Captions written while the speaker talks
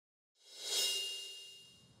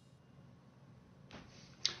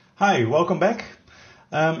Hi, welcome back.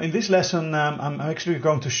 In this lesson, I'm actually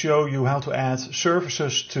going to show you how to add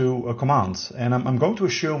services to a command. And I'm going to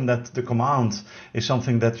assume that the command is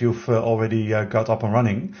something that you've already got up and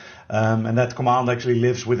running. And that command actually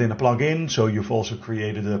lives within a plugin, so you've also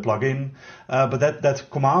created a plugin. But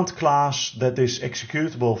that command class that is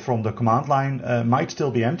executable from the command line might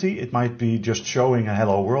still be empty. It might be just showing a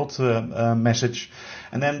hello world message.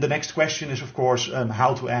 And then the next question is, of course,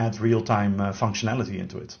 how to add real-time functionality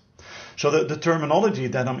into it. So the terminology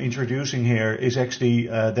that I'm introducing here is actually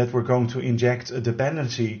that we're going to inject a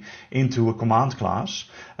dependency into a command class,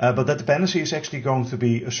 but that dependency is actually going to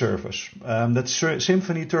be a service. That's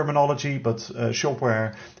Symfony terminology, but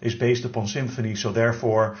Shopware is based upon Symfony, so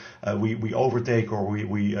therefore we overtake or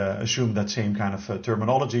we assume that same kind of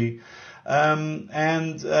terminology.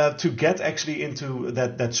 To get actually into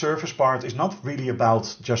that service part is not really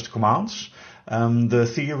about just commands. The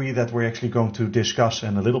theory that we're actually going to discuss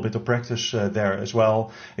and a little bit of practice there as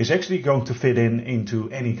well is actually going to fit into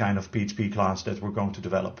any kind of PHP class that we're going to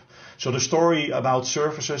develop. So the story about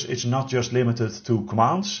services is not just limited to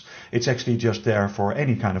commands, it's actually just there for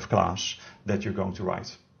any kind of class that you're going to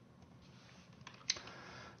write.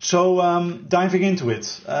 So diving into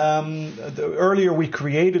it, earlier we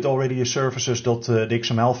created already a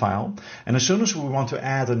services.xml file, and as soon as we want to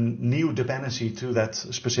add a new dependency to that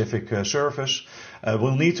specific service,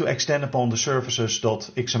 we'll need to extend upon the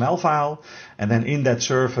services.xml file, and then in that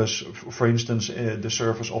service, for instance, the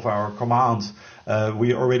service of our command,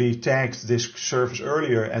 we already tagged this service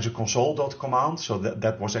earlier as a console.command, so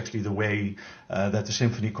that was actually the way that the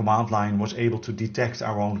Symfony command line was able to detect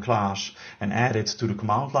our own class and add it to the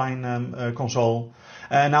command line console.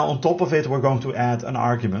 Now on top of it, we're going to add an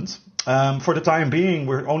argument. For the time being,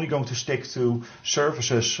 we're only going to stick to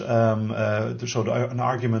services, an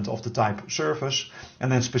argument of the type service, and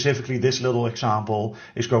then specifically this little example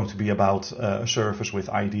is going to be about a service with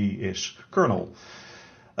ID is kernel.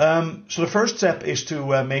 So the first step is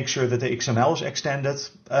to make sure that the XML is extended.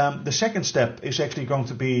 The second step is actually going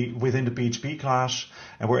to be within the PHP class,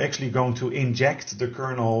 and we're actually going to inject the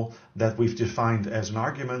kernel that we've defined as an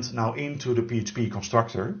argument now into the PHP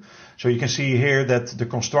constructor. So you can see here that the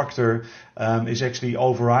constructor is actually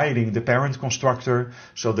overriding the parent constructor.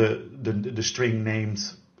 So the string named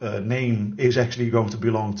name is actually going to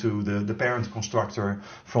belong to the parent constructor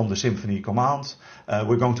from the Symfony command.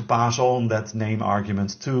 We're going to pass on that name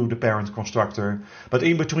argument to the parent constructor, but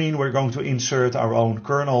in between we're going to insert our own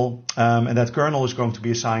kernel, and that kernel is going to be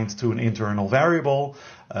assigned to an internal variable,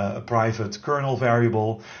 a private kernel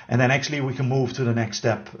variable, and then actually we can move to the next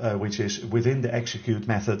step, which is within the execute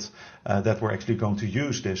method that we're actually going to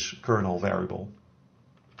use this kernel variable.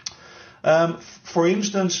 For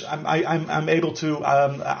instance, I'm able to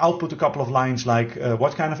output a couple of lines like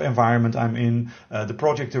what kind of environment I'm in, the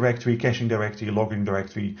project directory, caching directory, logging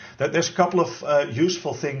directory. There's a couple of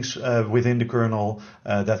useful things within the kernel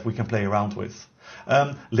that we can play around with.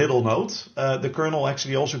 Little note, the kernel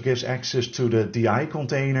actually also gives access to the DI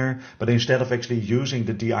container, but instead of actually using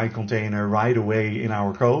the DI container right away in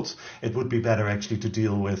our code, it would be better actually to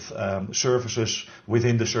deal with services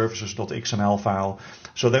within the services.xml file.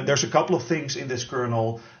 So there's a couple of things in this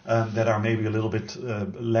kernel that are maybe a little bit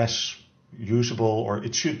less usable, or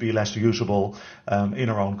it should be less usable in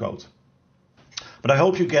our own code. But I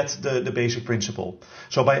hope you get the basic principle.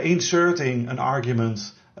 So by inserting an argument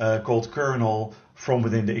called kernel from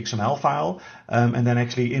within the XML file, and then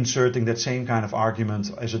actually inserting that same kind of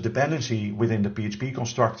argument as a dependency within the PHP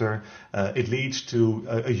constructor, it leads to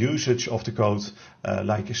a usage of the code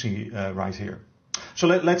like you see right here. So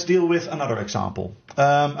let's deal with another example.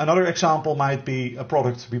 Another example might be a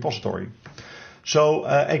product repository. So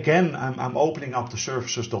again, I'm opening up the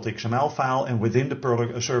services.xml file, and within the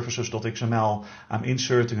product services.xml, I'm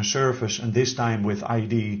inserting a service, and this time with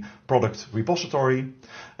ID product repository.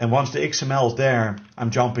 And once the XML is there, I'm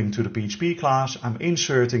jumping to the PHP class. I'm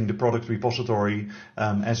inserting the product repository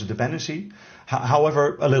as a dependency.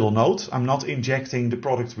 However, a little note, I'm not injecting the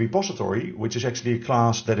product repository, which is actually a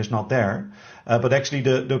class that is not there. But actually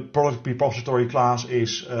the product repository class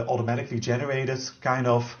is automatically generated, kind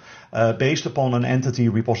of, based upon an entity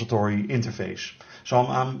repository interface. So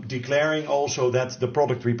I'm declaring also that the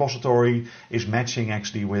product repository is matching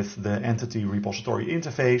actually with the entity repository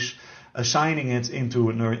interface, assigning it into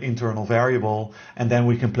an internal variable, and then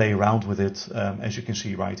we can play around with it, as you can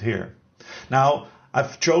see right here. Now,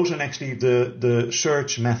 I've chosen actually the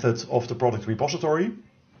search method of the product repository,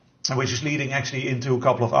 which is leading actually into a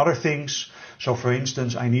couple of other things. So for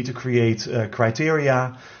instance, I need to create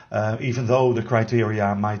criteria, even though the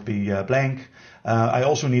criteria might be blank. I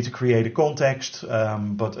also need to create a context,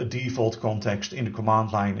 but a default context in the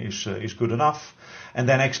command line is good enough. And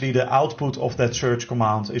then actually the output of that search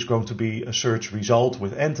command is going to be a search result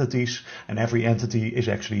with entities, and every entity is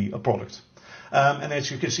actually a product. And as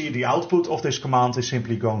you can see, the output of this command is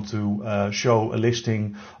simply going to show a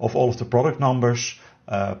listing of all of the product numbers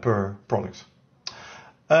per product.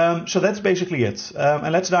 So that's basically it.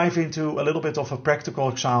 And let's dive into a little bit of a practical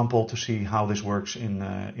example to see how this works in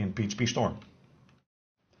PHP Storm.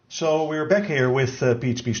 So we're back here with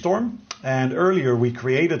PHP Storm, and earlier we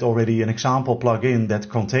created already an example plugin that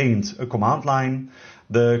contained a command line.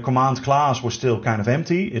 The command class was still kind of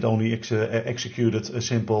empty. It only executed a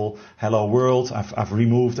simple hello world. I've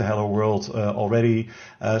removed the hello world already.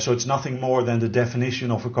 So it's nothing more than the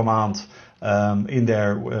definition of a command in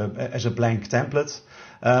there as a blank template.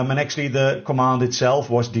 And actually the command itself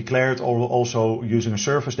was declared also using a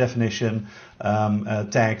service definition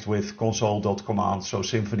tagged with console.command. So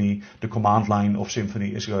Symfony, the command line of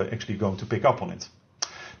Symfony, is actually going to pick up on it.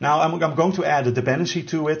 Now I'm going to add a dependency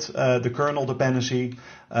to it, the kernel dependency.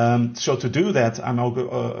 So to do that,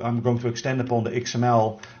 I'm going to extend upon the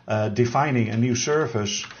XML defining a new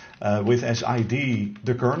service with as ID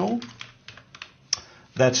the kernel.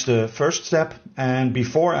 That's the first step, and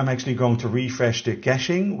before I'm actually going to refresh the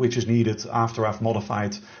caching, which is needed after I've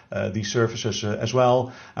modified these services as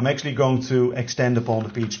well, I'm actually going to extend upon the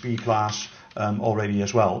PHP class already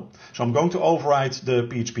as well. So I'm going to override the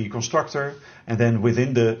PHP constructor, and then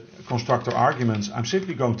within the constructor arguments I'm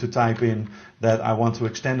simply going to type in that I want to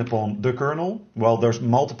extend upon the kernel. Well, there's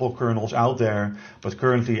multiple kernels out there, but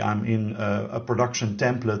currently I'm in a production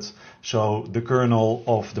template, so the kernel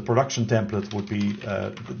of the production template would be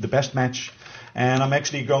the best match. And I'm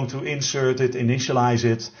actually going to insert it, initialize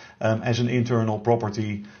it as an internal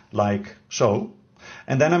property like so.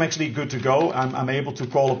 And then I'm actually good to go. I'm able to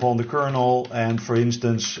call upon the kernel and, for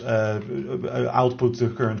instance, output the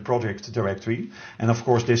current project directory. And of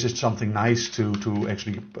course, this is something nice to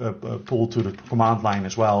actually pull to the command line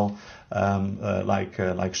as well,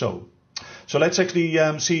 like so. So let's actually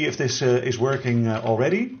see if this is working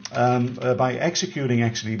already. By executing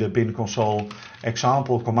actually the bin console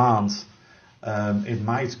example command, it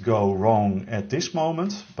might go wrong at this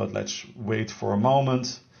moment, but let's wait for a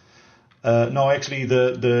moment. No, actually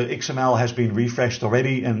the XML has been refreshed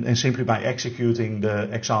already, and simply by executing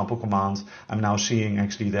the example command, I'm now seeing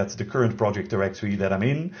actually that the current project directory that I'm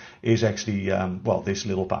in is actually, well, this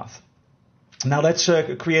little path. Now let's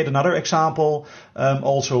create another example,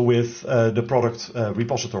 also with the product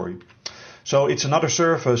repository. So it's another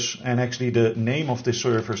service, and actually the name of this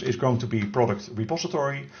service is going to be product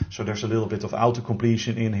repository. So there's a little bit of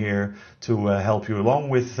auto-completion in here to help you along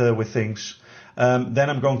with things. Then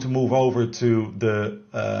I'm going to move over to the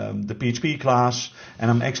PHP class,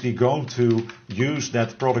 and I'm actually going to use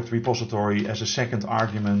that product repository as a second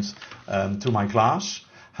argument to my class.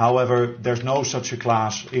 However, there's no such a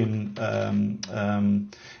class in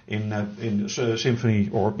Symfony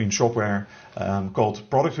or in Shopware called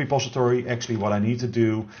product repository. Actually, what I need to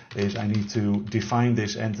do is I need to define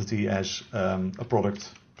this entity as an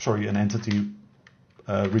entity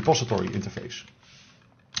repository interface.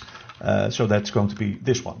 So that's going to be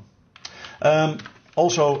this one.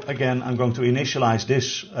 Also, again, I'm going to initialize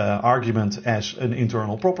this argument as an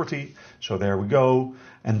internal property. So there we go.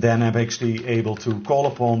 And then I'm actually able to call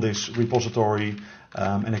upon this repository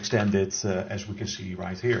and extend it as we can see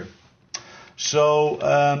right here. So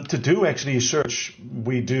to do actually a search,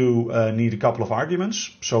 we do need a couple of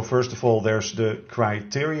arguments. So first of all, there's the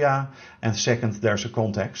criteria, and second, there's a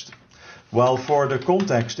context. Well, for the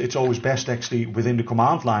context, it's always best actually within the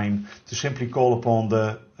command line to simply call upon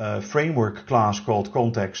the framework class called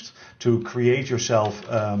context to create yourself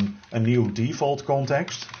a new default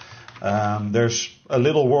context. There's a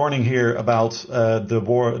little warning here about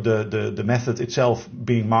the method itself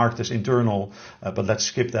being marked as internal, but let's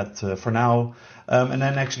skip that for now. And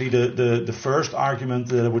then actually the first argument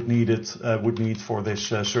that I would need for this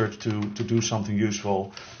search to do something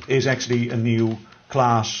useful is actually a new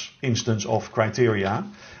class instance of criteria.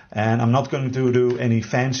 And I'm not going to do any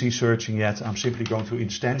fancy searching yet. I'm simply going to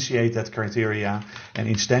instantiate that criteria and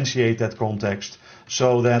instantiate that context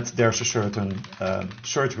so that there's a certain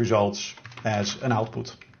search results as an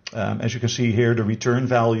output. As you can see here, the return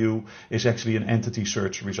value is actually an entity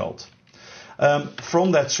search result.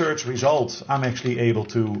 From that search result, I'm actually able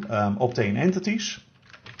to obtain entities.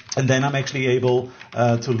 And then I'm actually able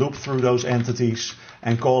to loop through those entities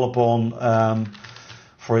and call upon,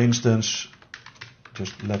 for instance,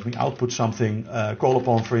 just let me output something, call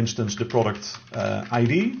upon, for instance, the product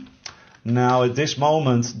ID. Now at this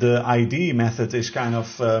moment, the ID method is kind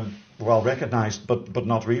of, well recognized, but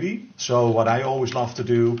not really. So what I always love to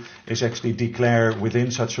do is actually declare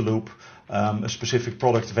within such a loop a specific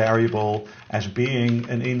product variable as being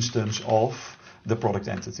an instance of the product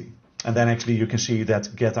entity. And then actually you can see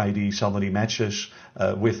that getID suddenly matches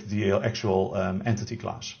with the actual entity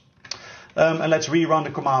class. And let's rerun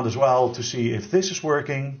the command as well to see if this is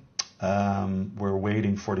working. We're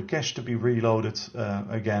waiting for the cache to be reloaded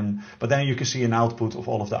again, but then you can see an output of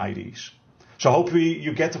all of the IDs. So hopefully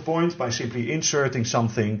you get the point by simply inserting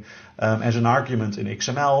something as an argument in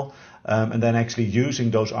XML, and then actually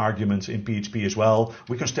using those arguments in PHP as well.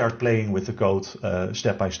 We can start playing with the code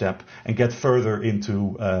step by step and get further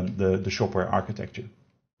into the Shopware architecture.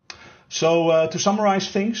 So to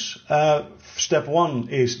summarize things, step 1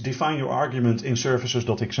 is define your argument in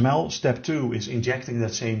services.xml. Step 2 is injecting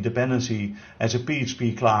that same dependency as a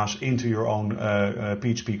PHP class into your own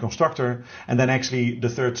PHP constructor. And then actually the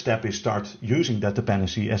third step is start using that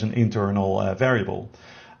dependency as an internal variable.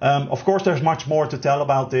 Of course, there's much more to tell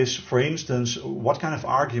about this. For instance, what kind of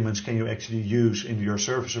arguments can you actually use in your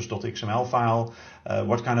services.xml file?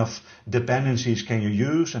 What kind of dependencies can you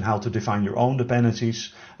use and how to define your own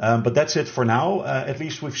dependencies? But that's it for now. At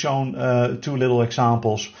least we've shown 2 little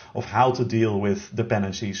examples of how to deal with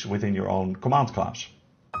dependencies within your own command class.